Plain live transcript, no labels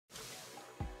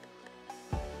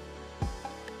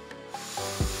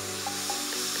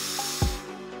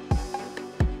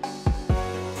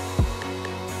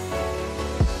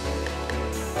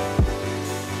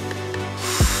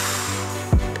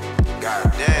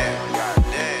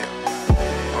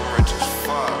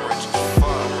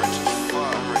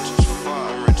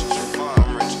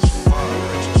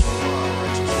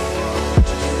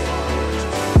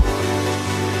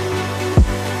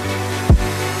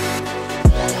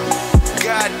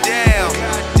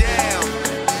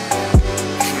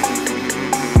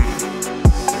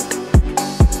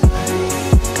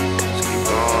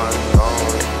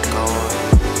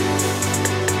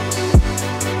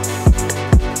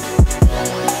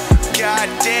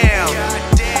Goddamn.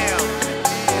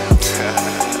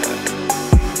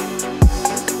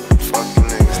 Fucking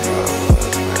niggas thought I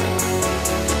was, man.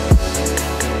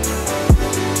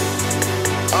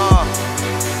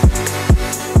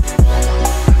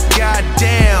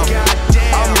 Goddamn.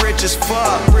 I'm rich as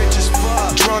fuck.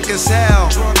 Drunk as hell.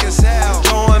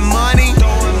 Throwing money.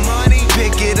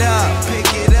 Pick it up.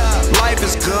 Life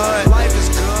is good.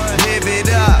 Live it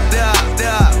up.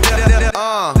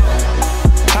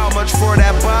 How much for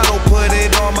that bottle? Put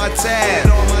it on my tab.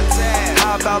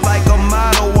 How about like a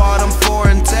model? All them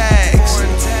foreign tags.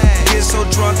 Get so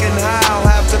drunk and high, I'll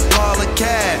have to call a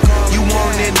cab. You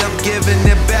won't end up giving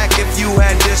it back if you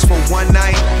had this for one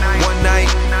night. One night.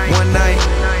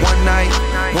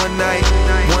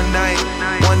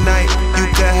 You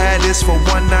could have this for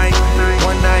one night.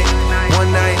 One night.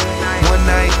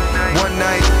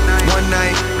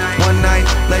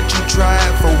 Let you try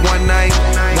it for one night.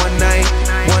 One night.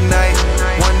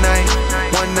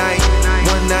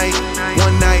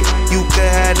 You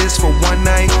could have this for one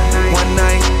night. One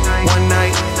night.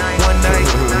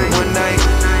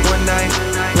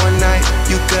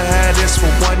 You could have this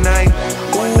for one night.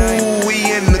 Ooh, we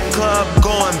in the club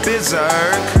going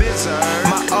berserk.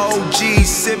 My OG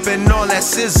sipping on that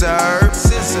scissor.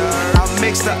 I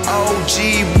mix the OG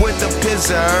with the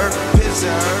pizzer.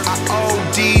 I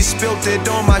OD spilt it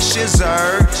on my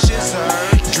shizzer.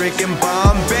 Drinking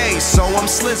Bombay, so I'm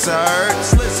slizzard.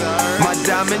 My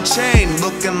diamond chain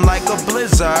looking like a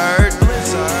blizzard.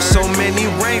 So many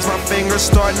rings, my fingers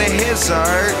starting to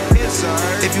hizzard.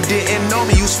 If you didn't know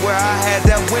me, you swear I had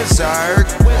that wizard.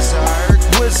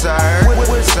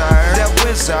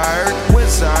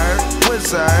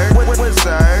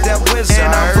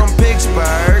 And I'm from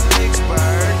Pittsburgh.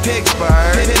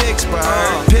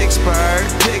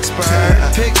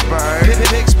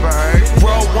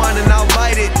 Roll one and I'll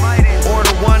light it.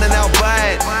 Order one and I'll buy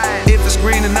it. If it's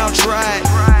green then I'll try it.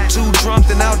 Too drunk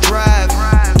then I'll drive.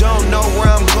 Don't know where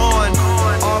I'm going.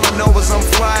 All I know is I'm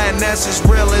flying. That's as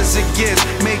real as it gets.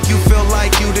 Make you feel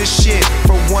like you the shit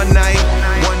for one night.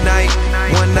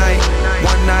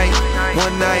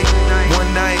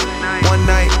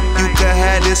 You could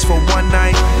have this for one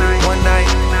night. One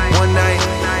night.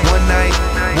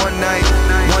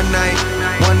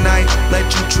 Let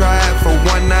you try it for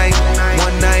one night.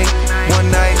 One night.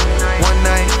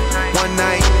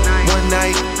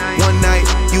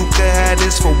 You could have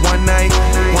this for one night.